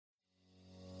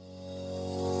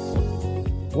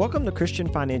Welcome to Christian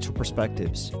Financial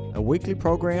Perspectives, a weekly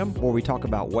program where we talk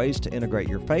about ways to integrate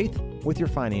your faith with your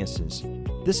finances.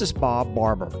 This is Bob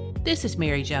Barber. This is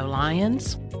Mary Jo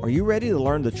Lyons. Are you ready to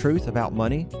learn the truth about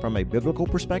money from a biblical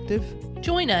perspective?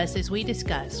 Join us as we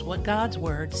discuss what God's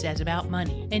Word says about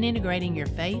money and integrating your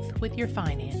faith with your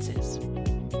finances.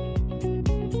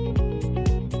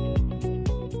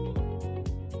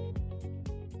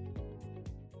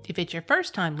 If it's your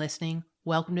first time listening,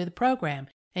 welcome to the program.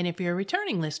 And if you're a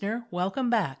returning listener, welcome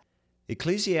back.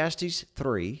 Ecclesiastes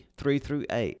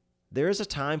 3:3-8. There is a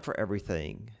time for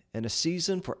everything, and a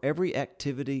season for every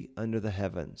activity under the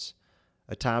heavens.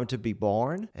 A time to be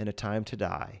born and a time to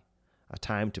die. A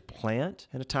time to plant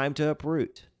and a time to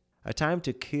uproot. A time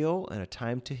to kill and a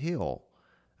time to heal.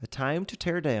 A time to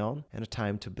tear down and a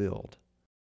time to build.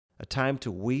 A time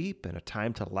to weep and a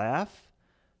time to laugh.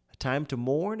 A time to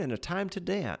mourn and a time to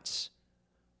dance.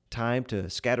 A time to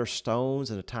scatter stones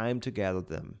and a time to gather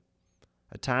them.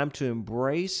 A time to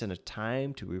embrace and a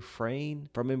time to refrain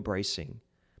from embracing.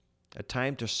 A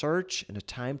time to search and a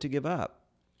time to give up.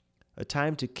 A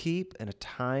time to keep and a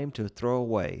time to throw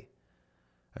away.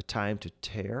 A time to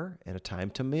tear and a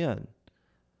time to mend.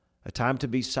 A time to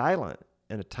be silent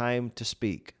and a time to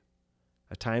speak.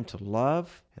 A time to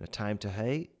love and a time to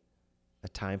hate. A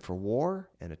time for war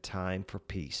and a time for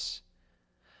peace.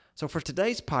 So for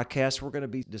today's podcast, we're going to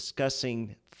be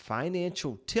discussing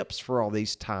financial tips for all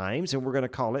these times, and we're going to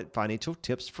call it Financial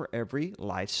Tips for Every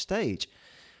Life Stage.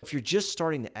 If you're just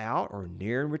starting out or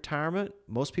nearing retirement,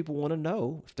 most people want to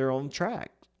know if they're on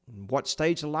track, what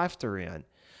stage of life they're in.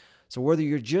 So whether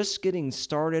you're just getting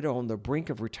started on the brink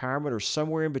of retirement or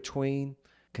somewhere in between,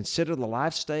 consider the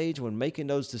life stage when making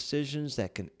those decisions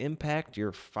that can impact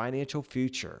your financial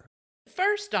future.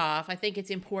 First off, I think it's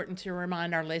important to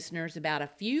remind our listeners about a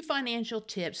few financial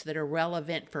tips that are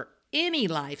relevant for any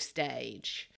life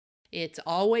stage. It's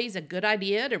always a good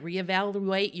idea to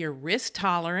reevaluate your risk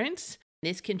tolerance.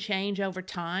 This can change over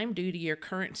time due to your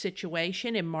current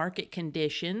situation and market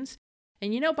conditions.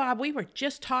 And Bob, we were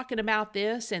just talking about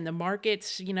this and the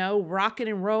market's, rocking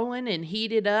and rolling and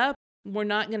heated up. We're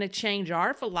not going to change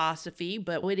our philosophy,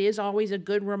 but it is always a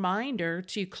good reminder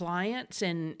to clients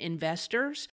and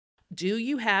investors. Do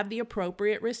you have the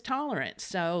appropriate risk tolerance?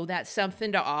 So that's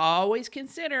something to always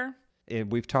consider. And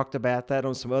we've talked about that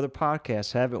on some other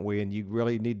podcasts, haven't we? And you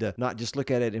really need to not just look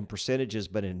at it in percentages,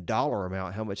 but in dollar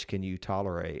amount. How much can you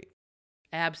tolerate?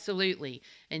 Absolutely.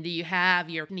 And do you have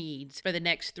your needs for the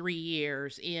next 3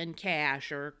 years in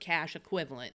cash or cash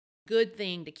equivalent? Good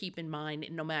thing to keep in mind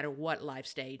no matter what life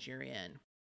stage you're in.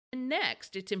 And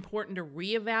next, it's important to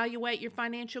reevaluate your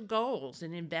financial goals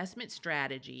and investment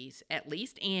strategies, at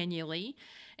least annually,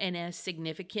 and as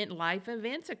significant life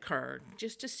events occur,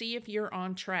 just to see if you're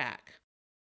on track.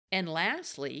 And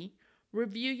lastly,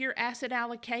 review your asset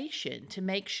allocation to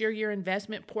make sure your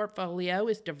investment portfolio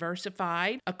is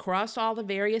diversified across all the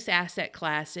various asset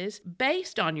classes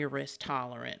based on your risk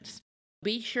tolerance.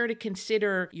 Be sure to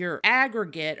consider your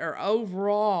aggregate or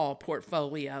overall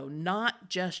portfolio, not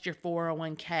just your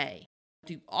 401k.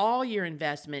 Do all your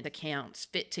investment accounts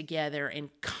fit together and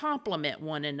complement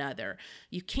one another?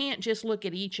 You can't just look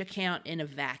at each account in a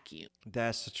vacuum.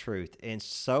 That's the truth. And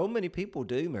so many people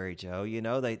do, Mary Jo.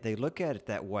 They look at it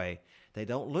that way. They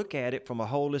don't look at it from a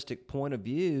holistic point of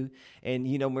view. And,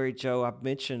 Mary Jo, I've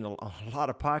mentioned on a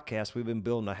lot of podcasts, we've been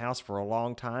building a house for a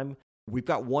long time. We've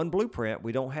got one blueprint.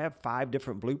 We don't have 5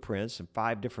 different blueprints and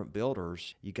 5 different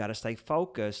builders. You got to stay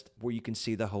focused where you can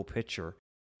see the whole picture.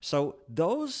 So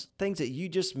those things that you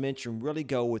just mentioned really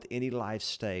go with any life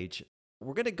stage.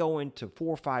 We're going to go into 4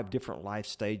 or 5 different life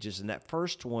stages, and that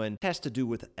first one has to do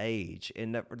with age.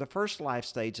 And the first life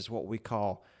stage is what we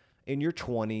call in your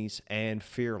 20s and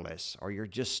fearless, or you're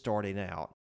just starting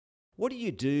out. What do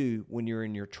you do when you're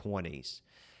in your 20s?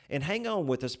 And hang on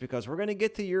with us because we're going to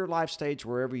get to your life stage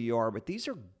wherever you are, but these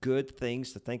are good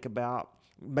things to think about.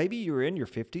 Maybe you're in your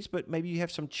 50s, but maybe you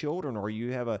have some children or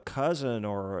you have a cousin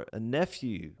or a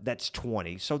nephew that's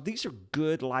 20. So these are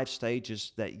good life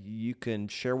stages that you can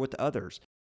share with others.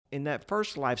 In that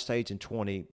first life stage in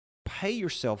 20, pay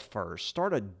yourself first.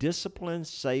 Start a disciplined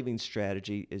saving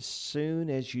strategy as soon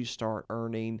as you start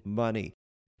earning money.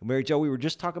 Mary Jo, we were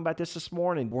just talking about this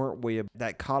morning, weren't we?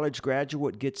 That college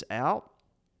graduate gets out.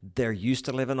 They're used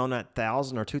to living on that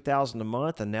 $1,000 or $2,000 a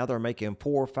month, and now they're making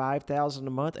 $4,000 or $5,000 a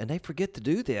month, and they forget to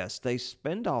do this. They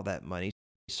spend all that money.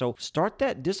 So start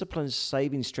that disciplined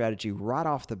saving strategy right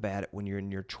off the bat when you're in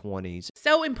your 20s.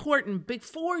 So important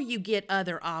before you get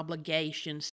other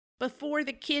obligations, before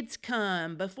the kids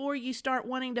come, before you start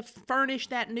wanting to furnish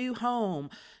that new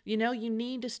home. You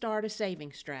need to start a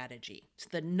saving strategy. It's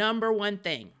the number one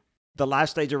thing. The life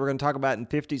stage that we're going to talk about in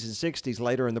 50s and 60s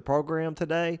later in the program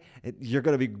today, you're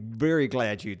going to be very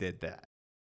glad you did that.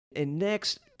 And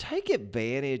next, take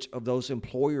advantage of those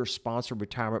employer-sponsored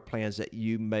retirement plans that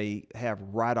you may have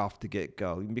right off the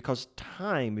get-go. Because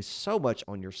time is so much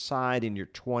on your side in your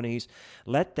 20s.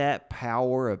 Let that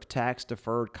power of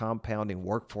tax-deferred compounding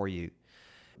work for you.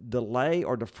 Delay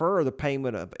or defer the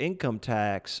payment of income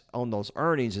tax on those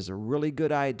earnings is a really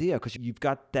good idea because you've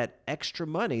got that extra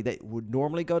money that would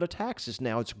normally go to taxes.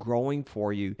 Now it's growing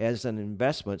for you as an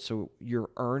investment. So you're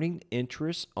earning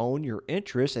interest on your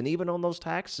interest and even on those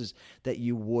taxes that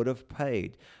you would have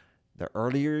paid. The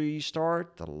earlier you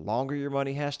start, the longer your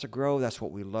money has to grow. That's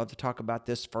what we love to talk about,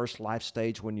 this first life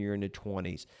stage when you're in the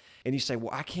 20s. And you say,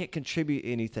 well, I can't contribute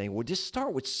anything. Well, just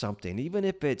start with something, even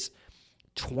if it's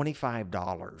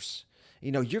 $25.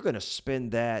 You're going to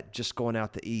spend that just going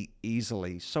out to eat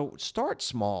easily. So start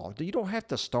small. You don't have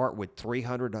to start with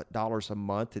 $300 a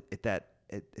month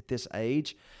at this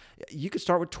age. You could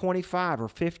start with 25 or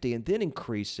 50 and then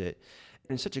increase it.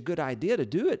 And it's such a good idea to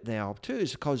do it now, too,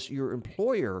 is because your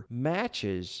employer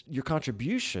matches your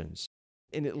contributions.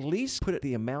 And at least put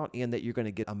the amount in that you're going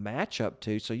to get a match up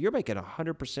to. So you're making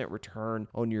 100% return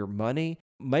on your money.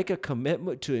 Make a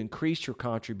commitment to increase your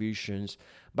contributions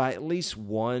by at least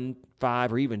 1,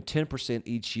 5, or even 10%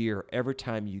 each year every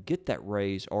time you get that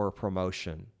raise or a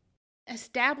promotion.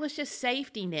 Establish a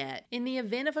safety net. In the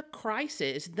event of a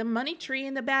crisis, the money tree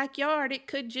in the backyard, it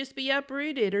could just be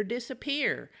uprooted or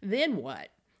disappear. Then what?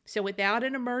 So without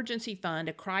an emergency fund,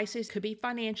 a crisis could be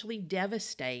financially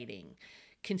devastating.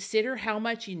 Consider how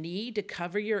much you need to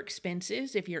cover your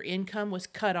expenses if your income was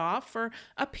cut off for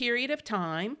a period of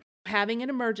time. Having an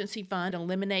emergency fund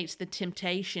eliminates the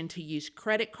temptation to use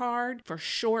credit card for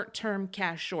short-term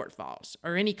cash shortfalls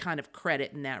or any kind of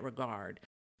credit in that regard.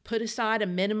 Put aside a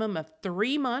minimum of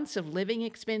 3 months of living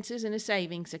expenses in a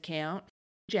savings account.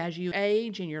 As you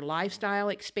age and your lifestyle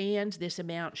expands, this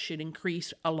amount should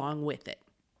increase along with it.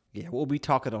 Yeah, we'll be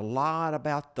talking a lot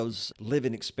about those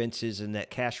living expenses and that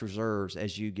cash reserves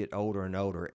as you get older and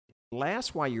older.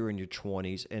 Last, while you're in your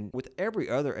 20s, and with every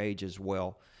other age as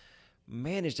well,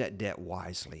 manage that debt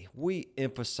wisely. We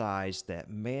emphasize that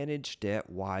manage debt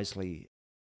wisely.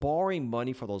 Borrowing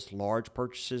money for those large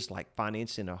purchases like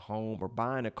financing a home or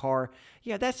buying a car,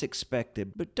 yeah, that's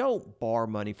expected, but don't borrow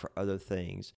money for other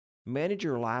things. Manage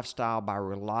your lifestyle by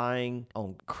relying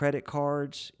on credit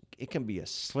cards. It can be a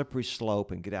slippery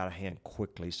slope and get out of hand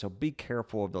quickly. So be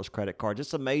careful of those credit cards.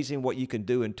 It's amazing what you can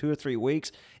do in 2 or 3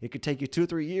 weeks. It could take you 2 or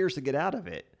 3 years to get out of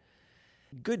it.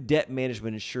 Good debt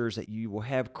management ensures that you will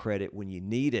have credit when you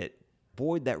need it.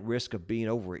 Avoid that risk of being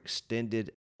overextended.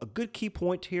 A good key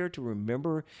point here to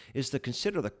remember is to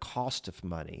consider the cost of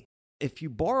money. If you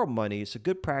borrow money, it's a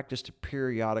good practice to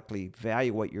periodically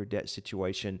evaluate your debt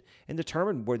situation and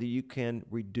determine whether you can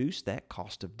reduce that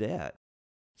cost of debt.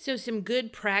 So some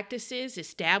good practices: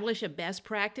 establish a best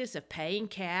practice of paying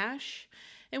cash.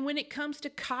 And when it comes to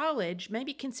college,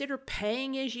 maybe consider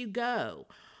paying as you go.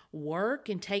 Work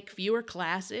and take fewer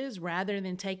classes rather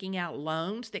than taking out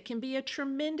loans that can be a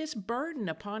tremendous burden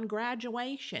upon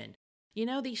graduation.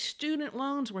 These student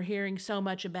loans we're hearing so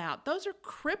much about, those are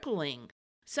crippling.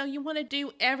 So you want to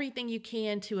do everything you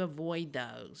can to avoid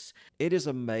those. It is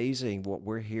amazing what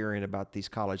we're hearing about these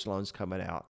college loans coming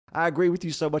out. I agree with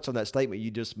you so much on that statement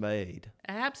you just made.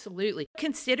 Absolutely.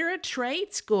 Consider a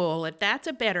trade school if that's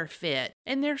a better fit.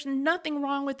 And there's nothing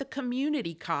wrong with a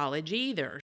community college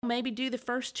either. Maybe do the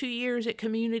first 2 years at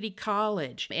community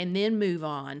college and then move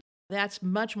on. That's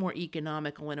much more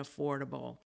economical and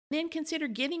affordable. Then consider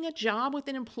getting a job with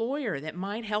an employer that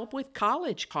might help with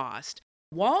college cost.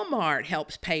 Walmart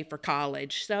helps pay for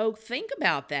college, so think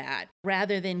about that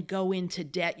rather than go into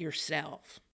debt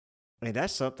yourself. And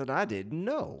that's something I didn't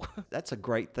know. That's a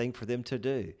great thing for them to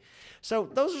do. So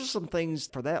those are some things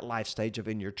for that life stage of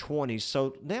in your 20s.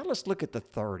 So now let's look at the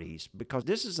 30s, because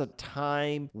this is a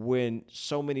time when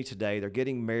so many today, they're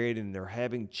getting married and they're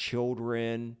having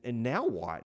children. And now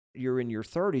what? You're in your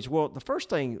 30s. Well, the first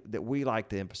thing that we like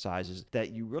to emphasize is that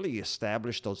you really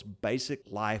establish those basic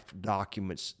life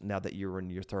documents now that you're in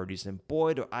your 30s. And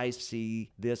boy, do I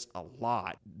see this a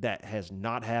lot that has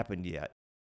not happened yet.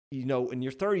 In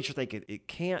your 30s, you're thinking, it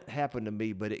can't happen to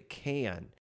me, but it can.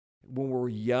 When we're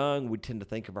young, we tend to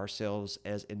think of ourselves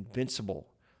as invincible,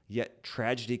 yet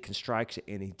tragedy can strike at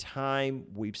any time.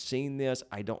 We've seen this.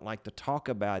 I don't like to talk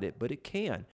about it, but it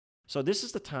can. So this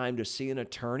is the time to see an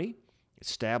attorney,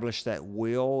 establish that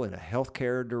will and a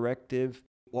healthcare directive.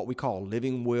 what we call a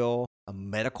living will, a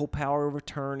medical power of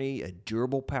attorney, a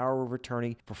durable power of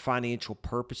attorney for financial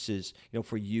purposes,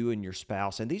 for you and your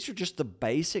spouse. And these are just the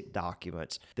basic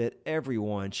documents that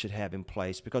everyone should have in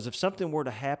place, because if something were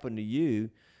to happen to you,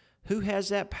 who has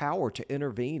that power to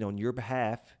intervene on your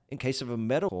behalf in case of a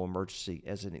medical emergency,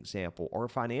 as an example, or a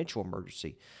financial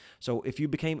emergency? So if you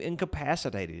became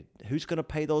incapacitated, who's going to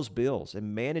pay those bills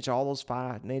and manage all those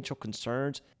financial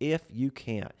concerns if you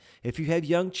can't? If you have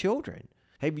young children,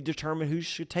 have you determined who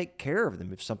should take care of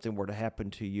them if something were to happen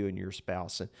to you and your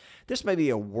spouse? And this may be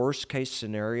a worst case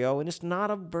scenario, and it's not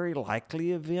a very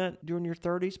likely event during your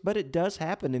 30s, but it does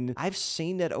happen. And I've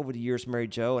seen that over the years, Mary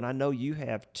Jo, and I know you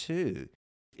have too.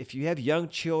 If you have young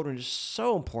children, it's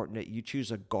so important that you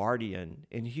choose a guardian,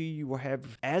 and who you will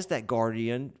have as that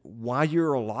guardian while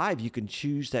you're alive. You can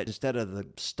choose that instead of the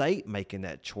state making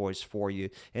that choice for you,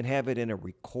 and have it in a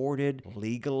recorded,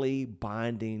 legally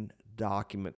binding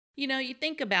document. You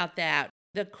think about that.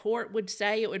 The court would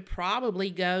say it would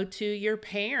probably go to your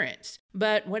parents.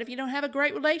 But what if you don't have a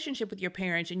great relationship with your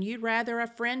parents and you'd rather a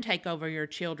friend take over your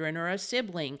children or a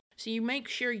sibling? So you make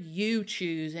sure you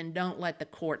choose and don't let the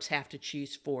courts have to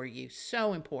choose for you.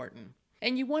 So important.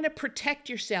 And you want to protect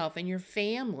yourself and your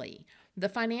family. The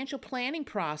financial planning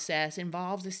process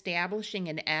involves establishing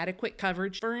an adequate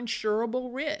coverage for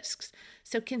insurable risks.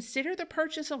 So consider the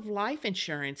purchase of life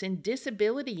insurance and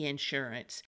disability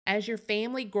insurance. As your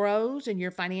family grows and your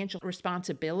financial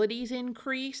responsibilities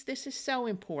increase, this is so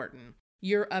important.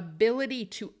 Your ability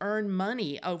to earn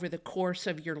money over the course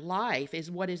of your life is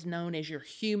what is known as your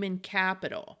human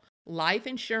capital. Life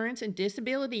insurance and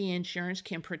disability insurance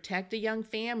can protect a young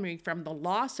family from the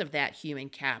loss of that human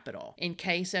capital in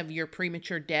case of your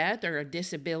premature death or a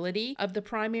disability of the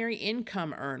primary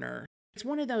income earner. It's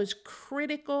one of those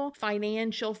critical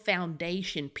financial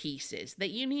foundation pieces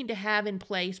that you need to have in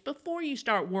place before you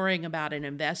start worrying about an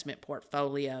investment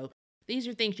portfolio. These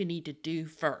are things you need to do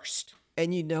first.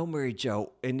 And Mary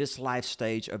Jo, in this life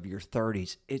stage of your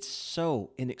 30s, it's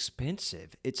so inexpensive.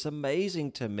 It's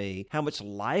amazing to me how much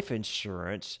life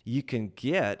insurance you can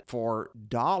get for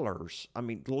dollars. I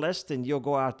mean, less than you'll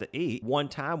go out to eat one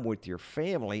time with your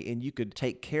family, and you could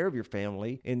take care of your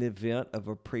family in the event of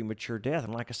a premature death.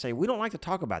 And like I say, we don't like to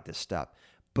talk about this stuff,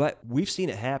 but we've seen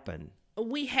it happen.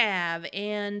 We have,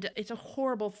 and it's a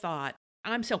horrible thought.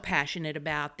 I'm so passionate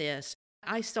about this.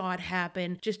 I saw it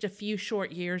happen just a few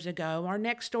short years ago. Our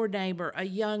next door neighbor, a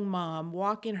young mom,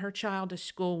 walking her child to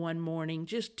school one morning,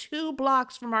 just 2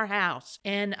 blocks from our house,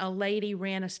 and a lady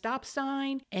ran a stop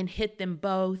sign and hit them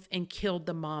both and killed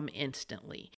the mom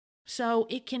instantly. So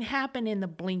it can happen in the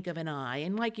blink of an eye.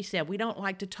 And like you said, we don't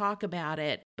like to talk about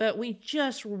it, but we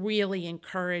just really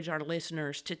encourage our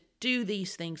listeners to do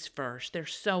these things first. They're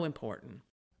so important.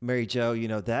 Mary Jo,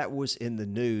 that was in the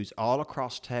news all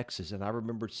across Texas, and I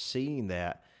remember seeing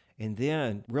that and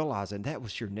then realizing that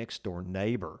was your next door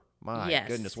neighbor. My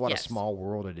goodness, what a small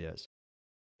world it is.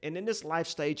 And in this life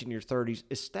stage in your 30s,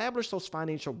 establish those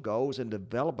financial goals and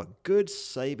develop a good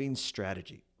savings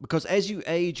strategy. Because as you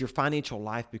age, your financial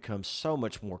life becomes so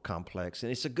much more complex,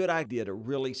 and it's a good idea to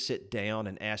really sit down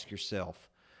and ask yourself,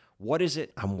 what is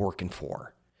it I'm working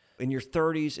for? In your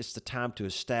 30s, it's the time to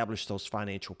establish those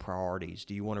financial priorities.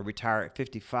 Do you want to retire at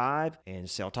 55 and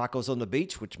sell tacos on the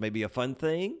beach, which may be a fun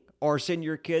thing, or send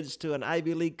your kids to an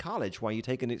Ivy League college while you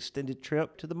take an extended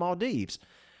trip to the Maldives?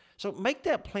 So make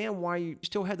that plan while you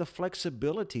still have the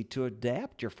flexibility to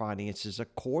adapt your finances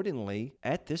accordingly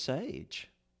at this age.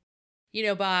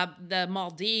 Bob, the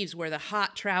Maldives were the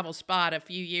hot travel spot a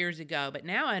few years ago, but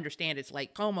now I understand it's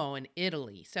Lake Como in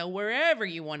Italy. So wherever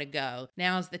you want to go,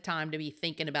 now's the time to be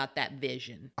thinking about that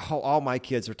vision. Oh, all my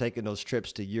kids are taking those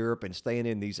trips to Europe and staying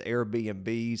in these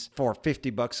Airbnbs for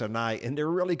 $50 a night, and they're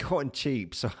really going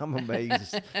cheap. So I'm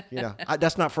amazed.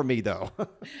 That's not for me though.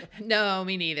 No,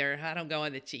 me neither. I don't go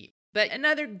on the cheap. But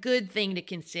another good thing to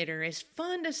consider is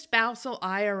fund a spousal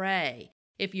IRA.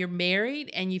 If you're married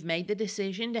and you've made the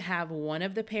decision to have one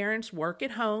of the parents work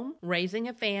at home, raising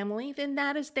a family, then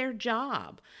that is their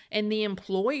job. And the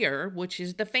employer, which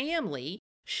is the family,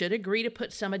 should agree to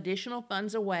put some additional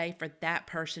funds away for that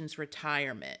person's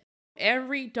retirement.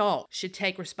 Every adult should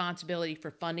take responsibility for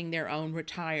funding their own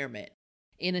retirement.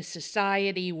 In a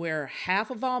society where half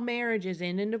of all marriages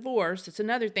end in divorce, it's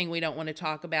another thing we don't want to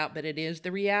talk about, but it is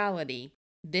the reality.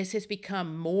 This has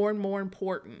become more and more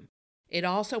important. It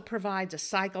also provides a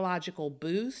psychological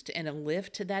boost and a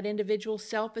lift to that individual's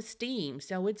self-esteem.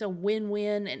 So it's a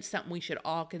win-win and something we should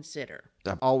all consider.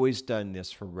 I've always done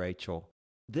this for Rachel.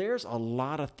 There's a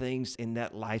lot of things in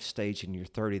that life stage in your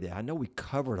 30s that I know we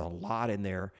covered a lot in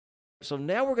there. So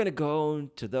now we're going to go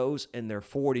to those in their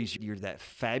 40s. You're that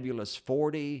fabulous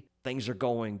 40, things are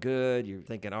going good. You're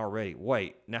thinking already,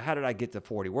 wait, now how did I get to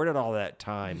 40? Where did all that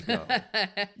time go?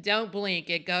 Don't blink,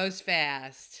 it goes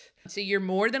fast. So you're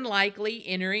more than likely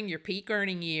entering your peak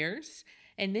earning years.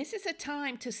 And this is a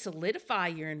time to solidify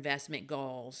your investment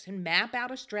goals and map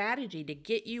out a strategy to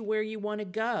get you where you want to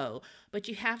go. But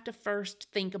you have to first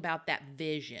think about that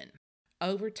vision.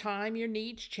 Over time, your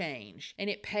needs change, and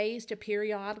it pays to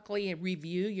periodically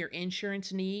review your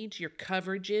insurance needs, your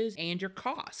coverages, and your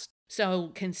costs.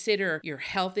 So consider your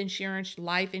health insurance,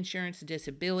 life insurance,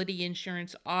 disability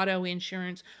insurance, auto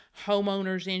insurance,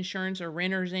 homeowners insurance or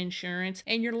renters insurance,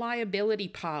 and your liability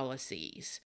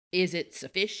policies. Is it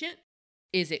sufficient?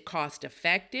 Is it cost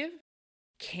effective?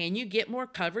 Can you get more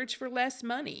coverage for less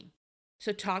money?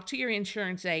 So talk to your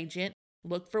insurance agent,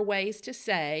 look for ways to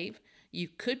save. You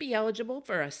could be eligible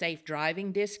for a safe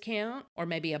driving discount or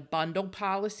maybe a bundle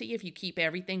policy if you keep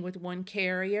everything with one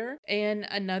carrier. And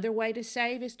another way to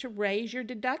save is to raise your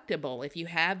deductible. If you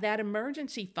have that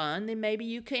emergency fund, then maybe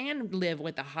you can live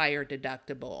with a higher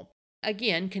deductible.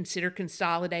 Again, consider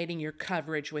consolidating your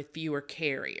coverage with fewer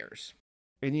carriers.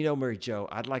 And Mary Jo,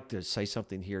 I'd like to say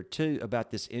something here too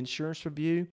about this insurance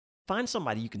review. Find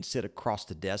somebody you can sit across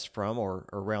the desk from or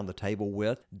around the table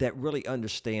with that really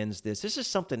understands this. This is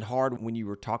something hard when you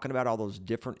were talking about all those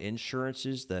different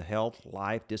insurances, the health,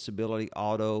 life, disability,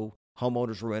 auto,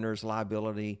 homeowners, renters,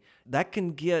 liability. That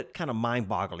can get kind of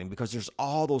mind-boggling because there's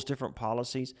all those different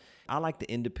policies. I like the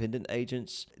independent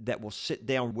agents that will sit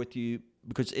down with you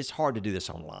because it's hard to do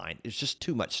this online. It's just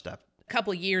too much stuff.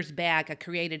 Couple years back, I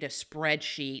created a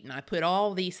spreadsheet and I put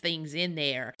all these things in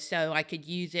there so I could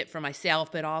use it for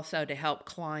myself, but also to help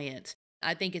clients.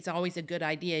 I think it's always a good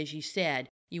idea, as you said.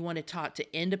 You want to talk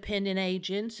to independent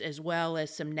agents as well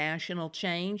as some national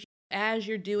change. As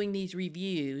you're doing these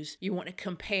reviews, you want to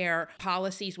compare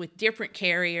policies with different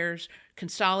carriers,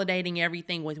 consolidating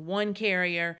everything with one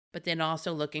carrier, but then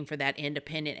also looking for that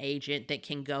independent agent that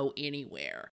can go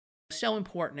anywhere. So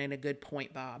important and a good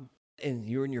point, Bob. And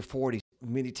you're in your 40s,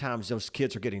 many times those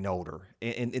kids are getting older.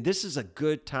 And this is a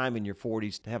good time in your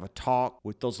 40s to have a talk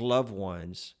with those loved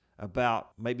ones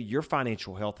about maybe your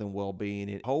financial health and well-being,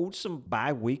 and hold some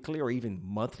bi-weekly or even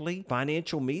monthly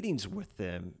financial meetings with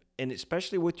them, and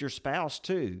especially with your spouse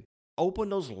too. Open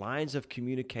those lines of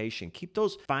communication. Keep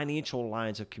those financial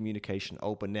lines of communication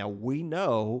open. Now, we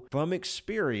know from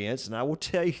experience, and I will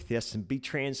tell you this and be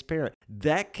transparent,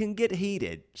 that can get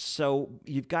heated. So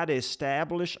you've got to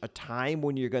establish a time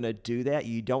when you're going to do that.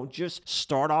 You don't just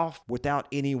start off without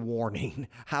any warning.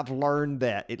 I've learned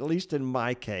that, at least in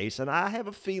my case, and I have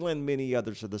a feeling many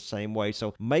others are the same way.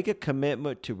 So make a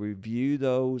commitment to review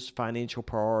those financial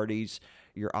priorities,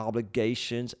 your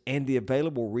obligations, and the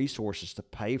available resources to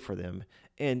pay for them,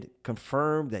 and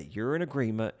confirm that you're in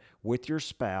agreement with your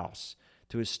spouse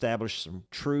to establish some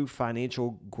true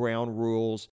financial ground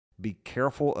rules. Be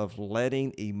careful of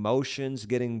letting emotions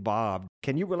get involved.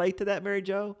 Can you relate to that, Mary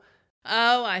Jo?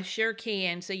 Oh, I sure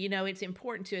can. So, it's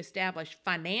important to establish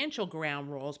financial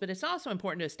ground rules, but it's also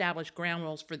important to establish ground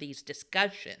rules for these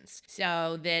discussions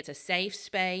so that it's a safe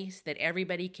space, that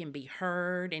everybody can be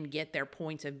heard and get their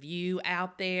points of view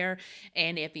out there.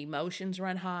 And if emotions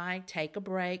run high, take a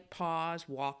break, pause,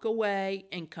 walk away,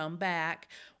 and come back,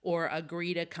 or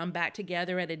agree to come back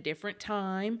together at a different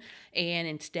time. And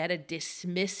instead of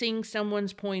dismissing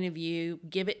someone's point of view,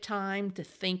 give it time to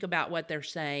think about what they're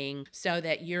saying so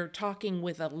that you're talking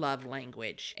with a love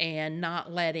language and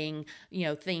not letting,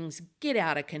 things get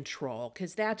out of control,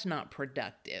 because that's not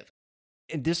productive.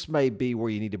 And this may be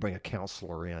where you need to bring a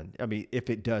counselor in. I mean,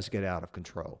 if it does get out of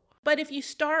control. But if you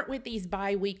start with these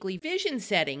bi-weekly vision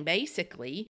setting,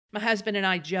 basically, my husband and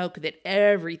I joke that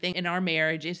everything in our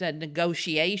marriage is a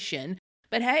negotiation.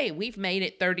 But hey, we've made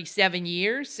it 37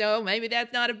 years, so maybe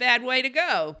that's not a bad way to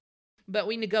go. But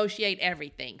we negotiate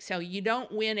everything. So you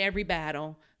don't win every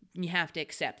battle. You have to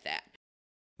accept that.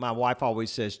 My wife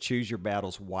always says, choose your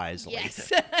battles wisely.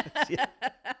 Yes.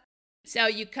 So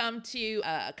you come to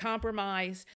a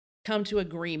compromise, come to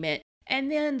agreement,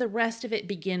 and then the rest of it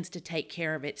begins to take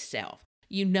care of itself.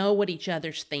 You know what each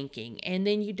other's thinking, and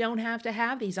then you don't have to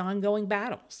have these ongoing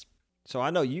battles. So I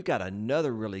know you got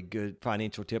another really good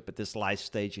financial tip at this life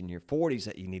stage in your 40s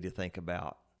that you need to think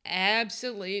about.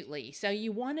 Absolutely. So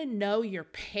you want to know your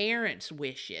parents'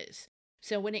 wishes.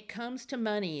 So when it comes to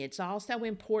money, it's also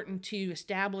important to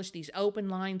establish these open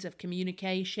lines of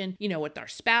communication, with our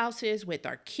spouses, with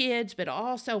our kids, but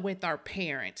also with our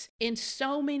parents. In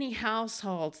so many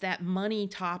households, that money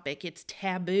topic, it's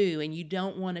taboo and you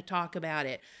don't want to talk about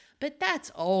it. But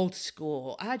that's old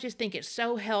school. I just think it's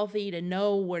so healthy to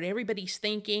know what everybody's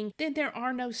thinking. Then there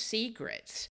are no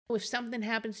secrets. If something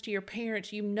happens to your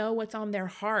parents, you know what's on their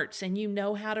hearts and you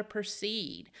know how to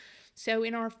proceed. So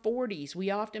in our 40s, we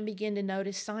often begin to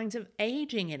notice signs of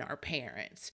aging in our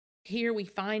parents. Here we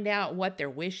find out what their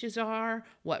wishes are,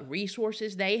 what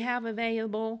resources they have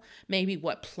available, maybe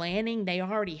what planning they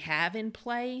already have in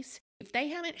place. If they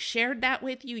haven't shared that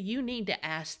with you, you need to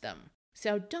ask them.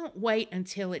 So don't wait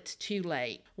until it's too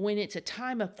late. When it's a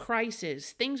time of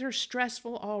crisis, things are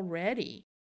stressful already.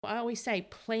 I always say,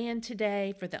 plan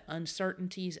today for the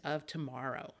uncertainties of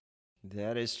tomorrow.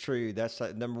 That is true. That's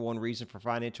the number one reason for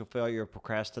financial failure,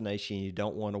 procrastination. You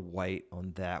don't want to wait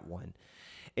on that one.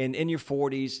 And in your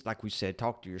 40s, like we said,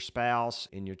 talk to your spouse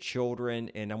and your children.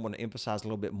 And I'm going to emphasize a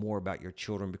little bit more about your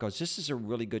children because this is a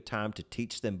really good time to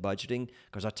teach them budgeting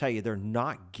because I tell you, they're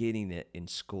not getting it in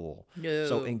school. No.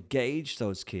 So engage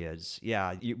those kids.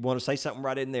 Yeah, you want to say something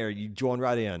right in there, you join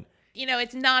right in.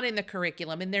 It's not in the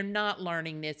curriculum and they're not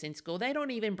learning this in school. They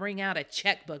don't even bring out a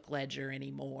checkbook ledger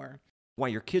anymore. While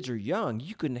your kids are young,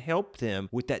 you can help them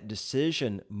with that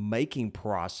decision-making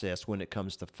process when it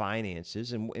comes to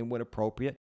finances and when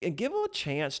appropriate. And give them a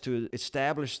chance to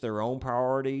establish their own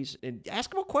priorities and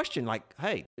ask them a question like,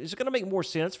 hey, is it going to make more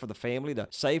sense for the family to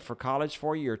save for college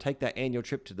for you or take that annual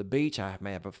trip to the beach? I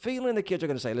may have a feeling the kids are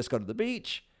going to say, let's go to the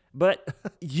beach. But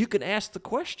you can ask the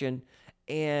question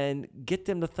and get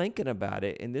them to thinking about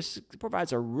it. And this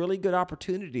provides a really good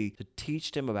opportunity to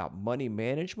teach them about money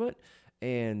management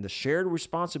and the shared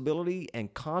responsibility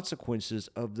and consequences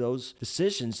of those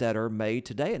decisions that are made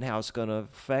today and how it's going to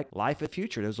affect life in the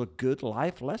future. Those are good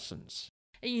life lessons.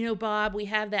 And Bob, we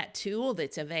have that tool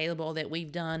that's available that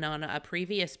we've done on a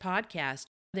previous podcast.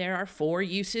 There are 4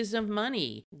 uses of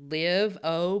money. Live,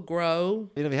 owe, grow.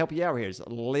 Let me help you out here. It's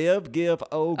live, give,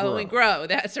 owe, grow. Oh, and grow.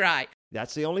 That's right.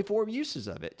 That's the only 4 uses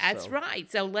of it. That's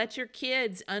right. So let your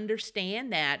kids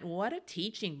understand that. What a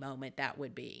teaching moment that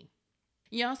would be.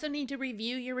 You also need to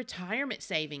review your retirement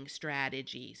saving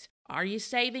strategies. Are you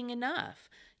saving enough?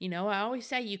 I always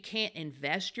say you can't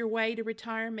invest your way to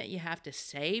retirement. You have to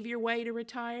save your way to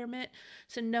retirement.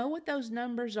 So know what those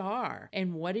numbers are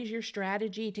and what is your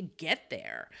strategy to get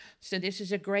there. So this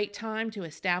is a great time to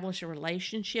establish a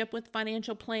relationship with a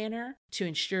financial planner to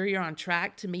ensure you're on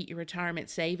track to meet your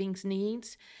retirement savings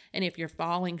needs. And if you're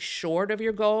falling short of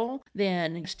your goal,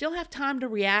 then you still have time to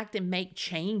react and make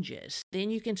changes. Then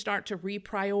you can start to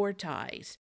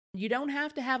reprioritize. You don't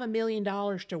have to have $1 million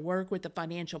to work with a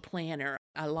financial planner.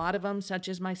 A lot of them, such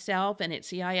as myself and at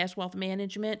CIS Wealth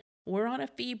Management, we're on a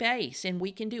fee base and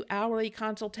we can do hourly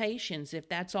consultations if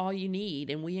that's all you need.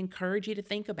 And we encourage you to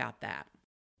think about that.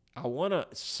 I want to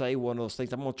say one of those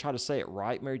things. I'm going to try to say it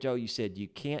right, Mary Jo. You said you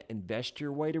can't invest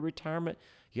your way to retirement.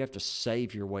 You have to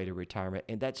save your way to retirement.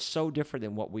 And that's so different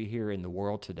than what we hear in the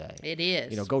world today. It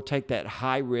is. Go take that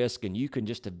high risk and you can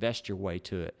just invest your way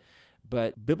to it.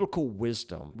 But biblical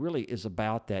wisdom really is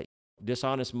about that.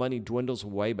 Dishonest money dwindles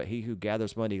away, but he who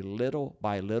gathers money little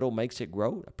by little makes it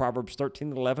grow. Proverbs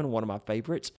 13:11, one of my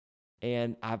favorites.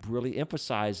 And I've really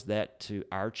emphasized that to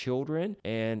our children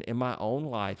and in my own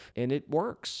life. And it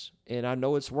works. And I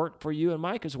know it's worked for you and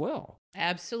Mike as well.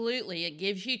 Absolutely. It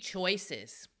gives you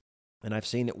choices. And I've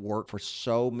seen it work for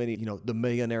so many, the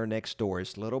millionaire next door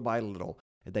is little by little.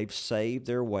 They've saved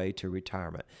their way to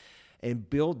retirement. And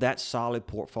build that solid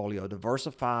portfolio.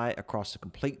 Diversify across the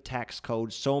complete tax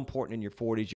code. So important in your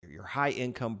 40s, your high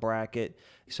income bracket,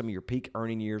 some of your peak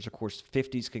earning years. Of course,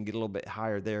 50s can get a little bit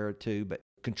higher there too, but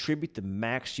contribute the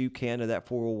max you can to that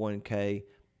 401k.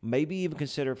 Maybe even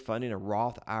consider funding a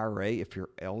Roth IRA if you're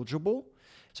eligible.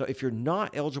 So if you're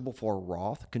not eligible for a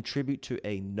Roth, contribute to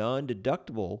a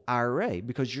non-deductible IRA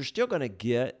because you're still going to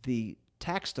get the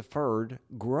tax-deferred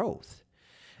growth.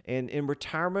 And in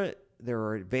retirement, there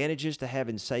are advantages to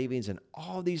having savings in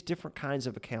all these different kinds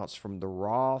of accounts, from the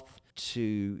Roth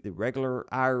to the regular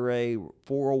IRA,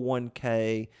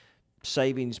 401k,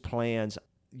 savings plans.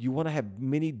 You want to have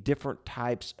many different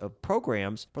types of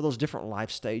programs for those different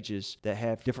life stages that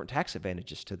have different tax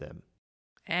advantages to them.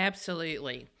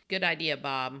 Absolutely. Good idea,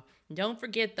 Bob. Don't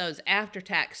forget those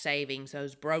after-tax savings,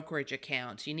 those brokerage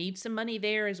accounts. You need some money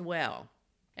there as well.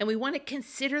 And we want to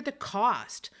consider the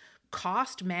cost.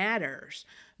 Cost matters.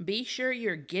 Be sure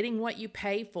you're getting what you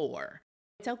pay for.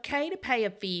 It's okay to pay a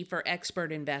fee for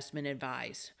expert investment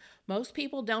advice. Most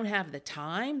people don't have the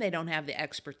time, they don't have the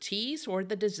expertise, or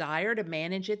the desire to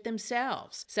manage it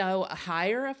themselves. So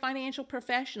hire a financial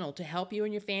professional to help you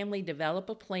and your family develop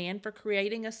a plan for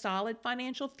creating a solid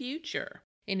financial future.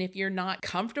 And if you're not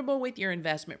comfortable with your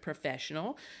investment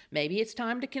professional, maybe it's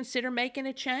time to consider making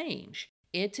a change.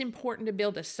 It's important to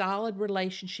build a solid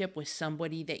relationship with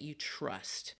somebody that you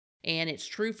trust. And it's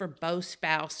true for both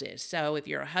spouses. So if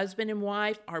you're a husband and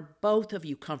wife, are both of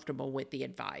you comfortable with the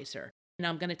advisor? And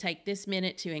I'm going to take this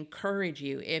minute to encourage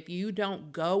you. If you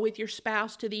don't go with your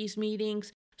spouse to these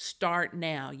meetings, start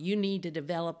now. You need to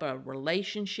develop a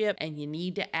relationship and you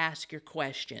need to ask your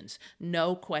questions.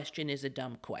 No question is a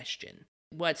dumb question.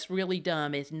 What's really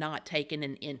dumb is not taking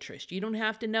an interest. You don't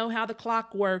have to know how the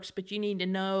clock works, but you need to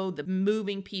know the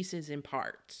moving pieces and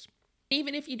parts.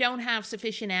 Even if you don't have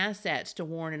sufficient assets to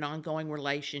warrant an ongoing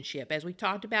relationship, as we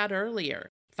talked about earlier,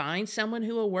 find someone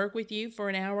who will work with you for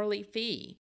an hourly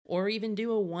fee, or even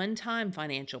do a one-time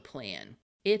financial plan.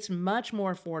 It's much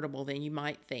more affordable than you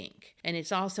might think, and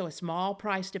it's also a small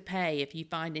price to pay if you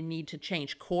find a need to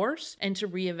change course and to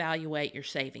reevaluate your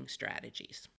saving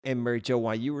strategies. And Mary Jo,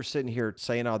 while you were sitting here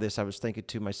saying all this, I was thinking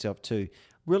to myself too,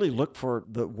 really look for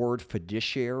the word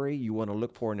fiduciary. You want to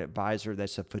look for an advisor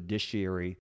that's a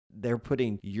fiduciary. They're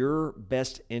putting your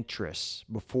best interests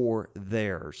before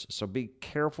theirs. So be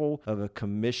careful of a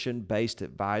commission-based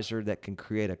advisor that can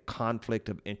create a conflict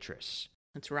of interest.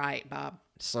 That's right, Bob.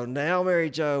 So now, Mary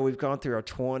Jo, we've gone through our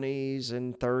 20s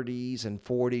and 30s and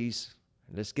 40s.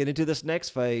 Let's get into this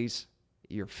next phase.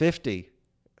 You're 50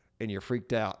 and you're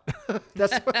freaked out.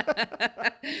 That's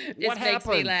This makes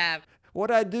me laugh. What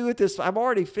do I do with this? I'm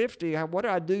already 50. What do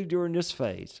I do during this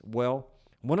phase? Well,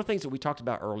 one of the things that we talked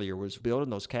about earlier was building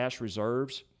those cash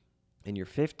reserves. In your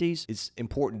 50s, it's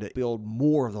important to build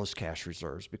more of those cash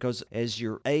reserves because as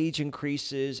your age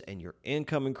increases and your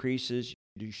income increases,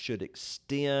 you should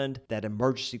extend that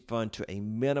emergency fund to a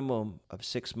minimum of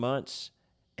 6 months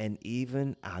and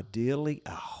even ideally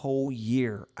a whole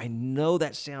year. I know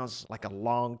that sounds like a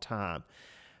long time,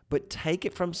 but take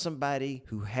it from somebody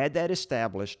who had that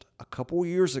established a couple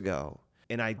years ago.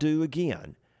 And I do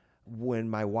again. When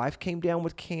my wife came down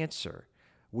with cancer,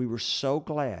 we were so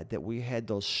glad that we had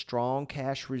those strong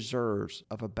cash reserves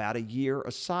of about a year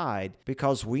aside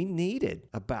because we needed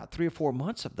about 3 or 4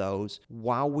 months of those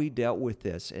while we dealt with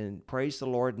this. And praise the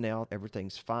Lord, now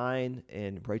everything's fine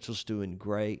and Rachel's doing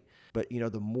great. But,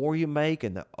 the more you make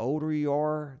and the older you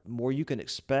are, the more you can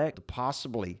expect to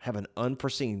possibly have an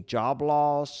unforeseen job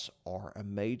loss or a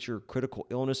major critical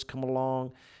illness come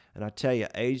along. And I tell you,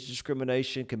 age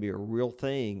discrimination can be a real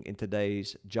thing in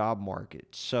today's job market.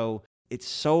 So it's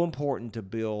so important to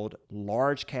build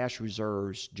large cash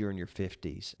reserves during your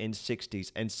 50s and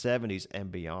 60s and 70s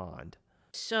and beyond.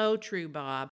 So true,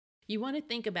 Bob. You want to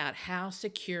think about how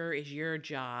secure is your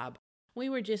job. We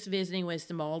were just visiting with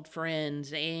some old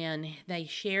friends, and they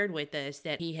shared with us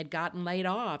that he had gotten laid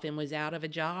off and was out of a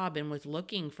job and was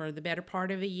looking for the better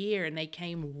part of a year, and they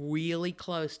came really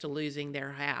close to losing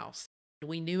their house.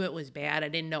 We knew it was bad. I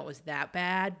didn't know it was that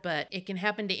bad, but it can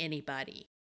happen to anybody.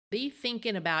 Be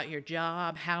thinking about your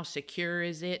job. How secure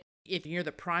is it? If you're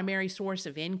the primary source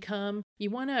of income, you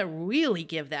want to really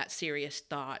give that serious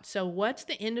thought. So what's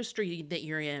the industry that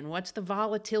you're in? What's the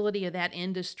volatility of that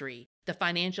industry? The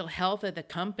financial health of the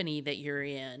company that you're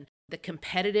in? The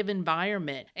competitive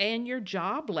environment, and your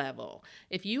job level.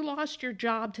 If you lost your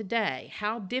job today,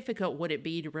 how difficult would it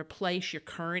be to replace your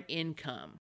current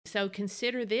income? So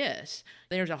consider this.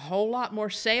 There's a whole lot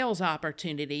more sales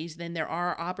opportunities than there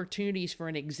are opportunities for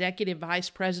an executive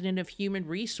vice president of human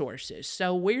resources.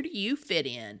 So where do you fit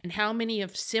in? And how many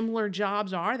of similar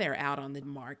jobs are there out on the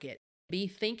market? Be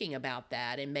thinking about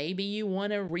that, and maybe you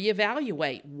want to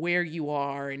reevaluate where you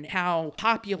are and how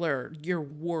popular your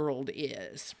world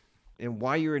is. And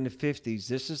while you're in the 50s,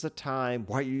 this is the time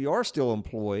while you are still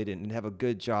employed and have a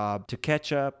good job to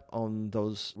catch up on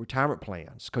those retirement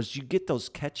plans because you get those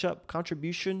catch-up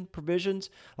contribution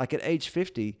provisions. Like at age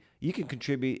 50, you can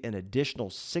contribute an additional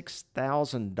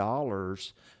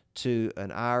 $6,000 to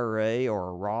an IRA or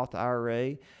a Roth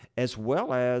IRA, as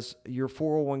well as your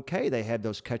 401k. They have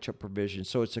those catch-up provisions.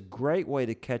 So it's a great way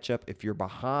to catch up if you're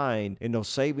behind in those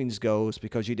savings goals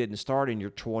because you didn't start in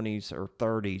your 20s or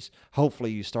 30s.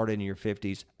 Hopefully you started in your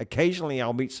 50s. Occasionally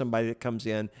I'll meet somebody that comes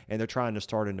in and they're trying to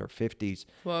start in their 50s.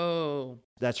 Whoa.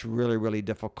 That's really, really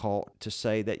difficult to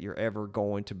say that you're ever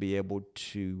going to be able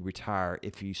to retire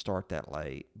if you start that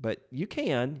late. But you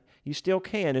can. You still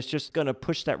can. It's just going to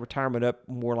push that retirement up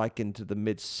more like into the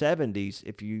mid-70s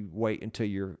if you wait until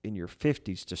you're in your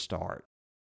 50s to start.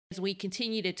 As we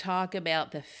continue to talk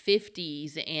about the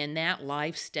 50s and that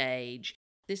life stage,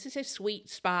 this is a sweet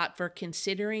spot for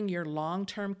considering your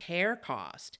long-term care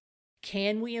cost.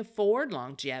 Can we afford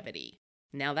longevity?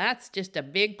 Now that's just a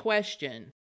big question.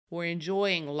 We're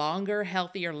enjoying longer,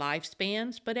 healthier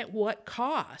lifespans, but at what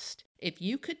cost? If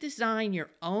you could design your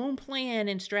own plan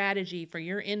and strategy for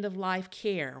your end-of-life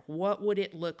care, what would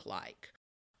it look like?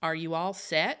 Are you all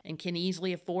set and can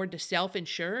easily afford to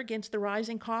self-insure against the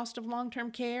rising cost of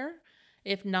long-term care?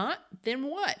 If not, then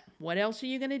what? What else are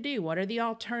you going to do? What are the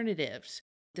alternatives?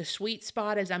 The sweet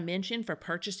spot, as I mentioned, for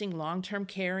purchasing long-term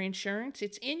care insurance,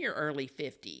 it's in your early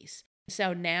 50s.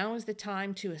 So now is the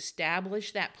time to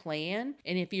establish that plan.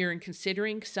 And if you're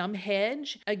considering some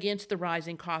hedge against the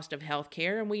rising cost of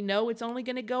healthcare, and we know it's only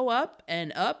going to go up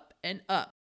and up and up.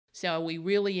 So we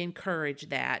really encourage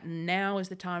that. Now is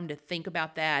the time to think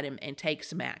about that and take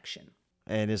some action.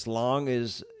 And as long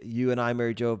as you and I,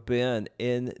 Mary Jo, have been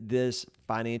in this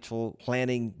financial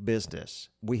planning business,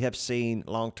 we have seen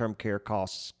long-term care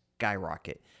costs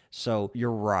skyrocket. So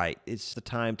you're right. It's the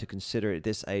time to consider at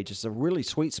this age. It's a really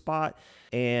sweet spot.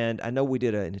 And I know we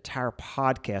did an entire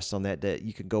podcast on that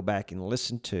you can go back and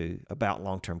listen to about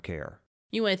long-term care.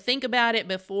 You want to think about it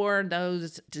before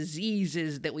those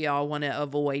diseases that we all want to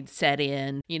avoid set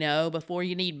in, before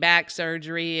you need back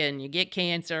surgery and you get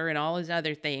cancer and all those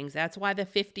other things. That's why the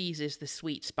 50s is the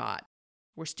sweet spot.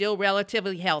 We're still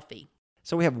relatively healthy.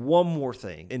 So we have one more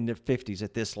thing in the 50s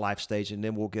at this life stage, and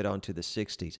then we'll get on to the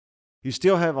 60s. You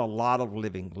still have a lot of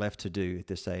living left to do at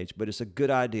this age, but it's a good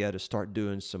idea to start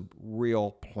doing some real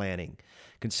planning.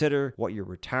 Consider what your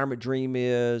retirement dream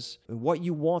is and what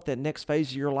you want that next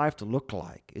phase of your life to look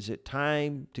like. Is it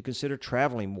time to consider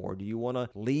traveling more? Do you want to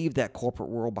leave that corporate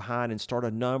world behind and start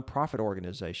a nonprofit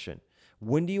organization?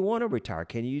 When do you want to retire?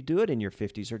 Can you do it in your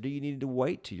 50s or do you need to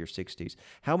wait to your 60s?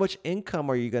 How much income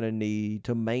are you going to need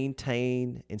to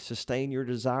maintain and sustain your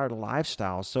desired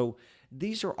lifestyle? So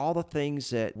these are all the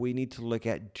things that we need to look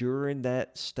at during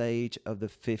that stage of the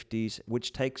 50s,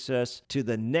 which takes us to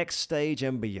the next stage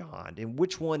and beyond. And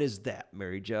which one is that,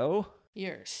 Mary Jo?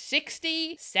 You're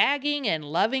 60, sagging and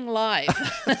loving life.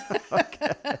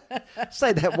 Okay.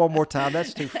 Say that one more time.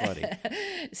 That's too funny.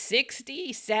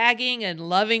 60, sagging and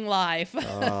loving life.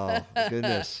 Oh,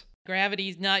 goodness.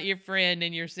 Gravity's not your friend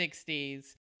in your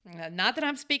 60s. Not that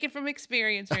I'm speaking from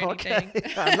experience or anything.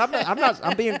 Okay.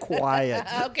 I'm being quiet.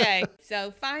 Okay.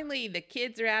 So finally, the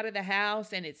kids are out of the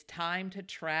house and it's time to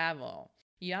travel.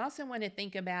 You also want to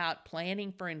think about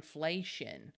planning for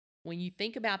inflation. When you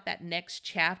think about that next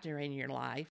chapter in your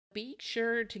life, be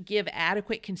sure to give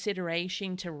adequate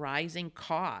consideration to rising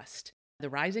cost.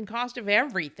 The rising cost of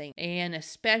everything, and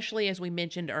especially, as we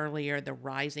mentioned earlier, the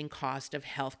rising cost of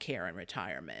healthcare and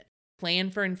retirement. Plan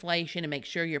for inflation and make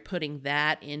sure you're putting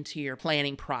that into your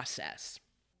planning process.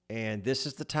 And this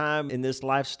is the time in this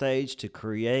life stage to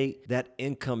create that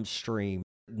income stream.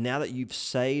 Now that you've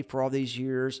saved for all these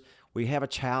years, we have a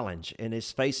challenge, and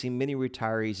it's facing many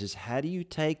retirees is how do you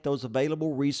take those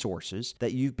available resources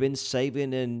that you've been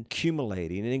saving and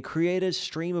accumulating and create a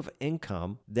stream of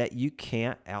income that you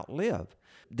can't outlive?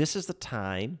 This is the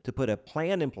time to put a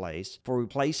plan in place for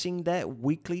replacing that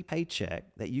weekly paycheck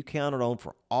that you counted on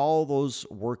for all those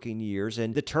working years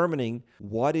and determining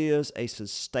what is a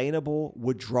sustainable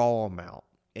withdrawal amount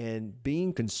and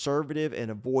being conservative and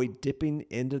avoid dipping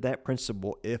into that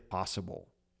principle if possible.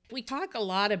 We talk a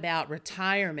lot about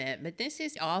retirement, but this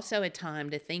is also a time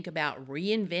to think about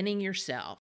reinventing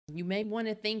yourself. You may want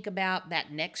to think about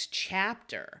that next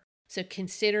chapter. So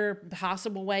consider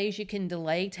possible ways you can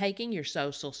delay taking your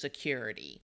Social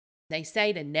Security. They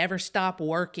say to never stop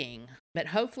working, but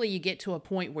hopefully you get to a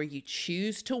point where you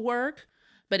choose to work,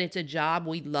 but it's a job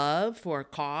we love for a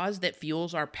cause that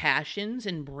fuels our passions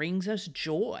and brings us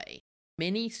joy.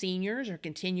 Many seniors are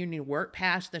continuing to work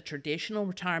past the traditional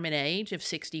retirement age of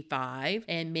 65,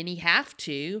 and many have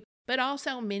to, but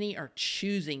also many are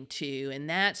choosing to, and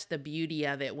that's the beauty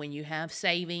of it. When you have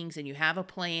savings and you have a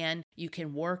plan, you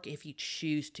can work if you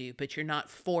choose to, but you're not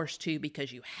forced to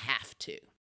because you have to.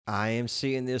 I am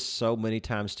seeing this so many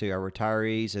times too. Our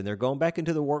retirees, and they're going back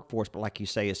into the workforce, but like you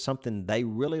say, it's something they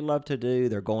really love to do.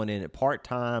 They're going in at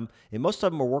part-time, and most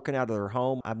of them are working out of their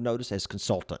home, I've noticed, as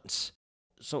consultants.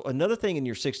 So another thing in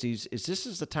your 60s is this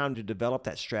is the time to develop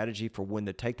that strategy for when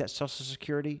to take that Social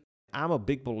Security. I'm a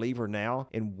big believer now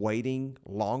in waiting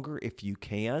longer if you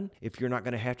can. If you're not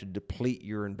going to have to deplete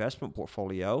your investment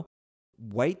portfolio,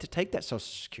 wait to take that Social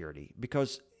Security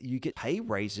because you get pay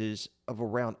raises of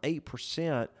around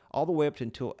 8% all the way up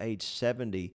until age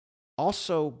 70.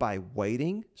 Also, by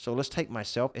waiting, so let's take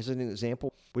myself as an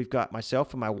example. We've got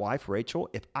myself and my wife, Rachel.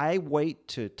 If I wait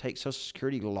to take Social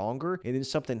Security longer and then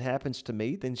something happens to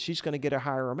me, then she's going to get a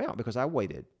higher amount because I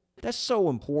waited. That's so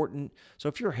important. So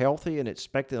if you're healthy and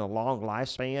expecting a long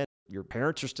lifespan, your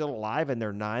parents are still alive in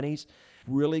their 90s,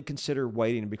 really consider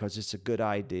waiting because it's a good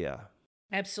idea.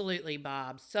 Absolutely,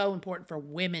 Bob. So important for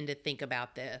women to think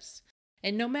about this.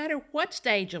 And no matter what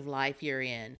stage of life you're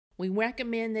in, we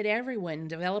recommend that everyone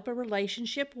develop a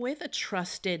relationship with a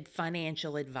trusted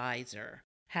financial advisor.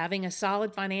 Having a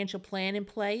solid financial plan in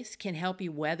place can help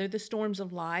you weather the storms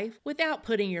of life without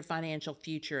putting your financial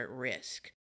future at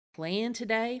risk. Plan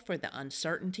today for the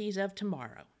uncertainties of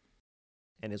tomorrow.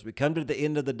 And as we come to the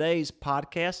end of the day's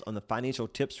podcast on the financial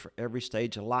tips for every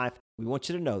stage of life, we want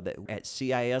you to know that at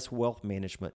CIS Wealth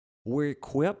Management, we're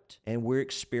equipped and we're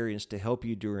experienced to help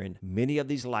you during many of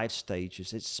these life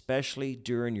stages, especially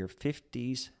during your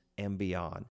 50s and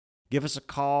beyond. Give us a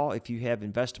call if you have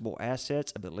investable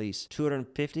assets of at least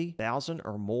 $250,000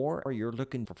 or more, or you're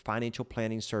looking for financial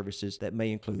planning services that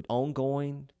may include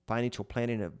ongoing financial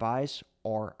planning advice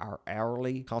or our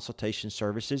hourly consultation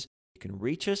services. You can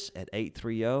reach us at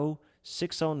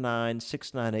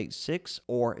 830-609-6986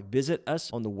 or visit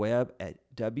us on the web at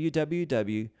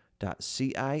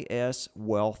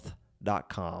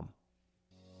www.ciswealth.com.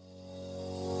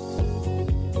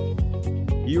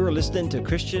 You are listening to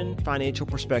Christian Financial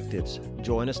Perspectives.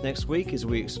 Join us next week as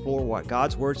we explore what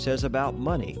God's Word says about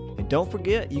money. And don't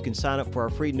forget, you can sign up for our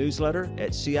free newsletter at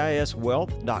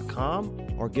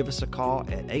ciswealth.com or give us a call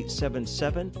at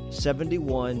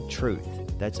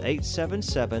 877-71-TRUTH. That's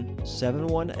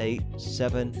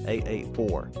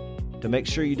 877-718-7884. To make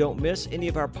sure you don't miss any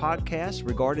of our podcasts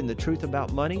regarding the truth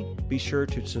about money, be sure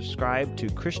to subscribe to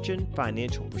Christian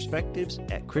Financial Perspectives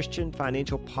at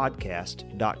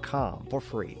christianfinancialpodcast.com for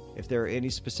free. If there are any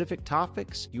specific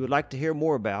topics you would like to hear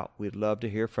more about, we'd love to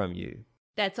hear from you.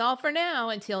 That's all for now.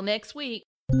 Until next week.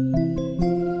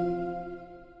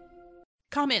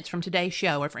 Comments from today's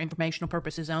show are for informational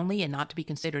purposes only and not to be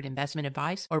considered investment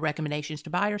advice or recommendations to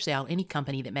buy or sell any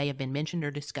company that may have been mentioned or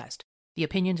discussed. The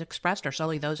opinions expressed are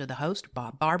solely those of the host,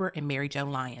 Bob Barber and Mary Jo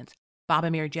Lyons. Bob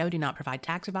and Mary Jo do not provide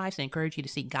tax advice and encourage you to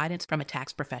seek guidance from a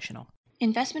tax professional.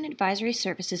 Investment advisory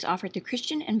services offered through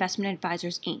Christian Investment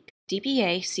Advisors, Inc.,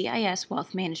 DBA CIS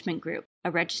Wealth Management Group,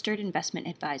 a registered investment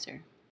advisor.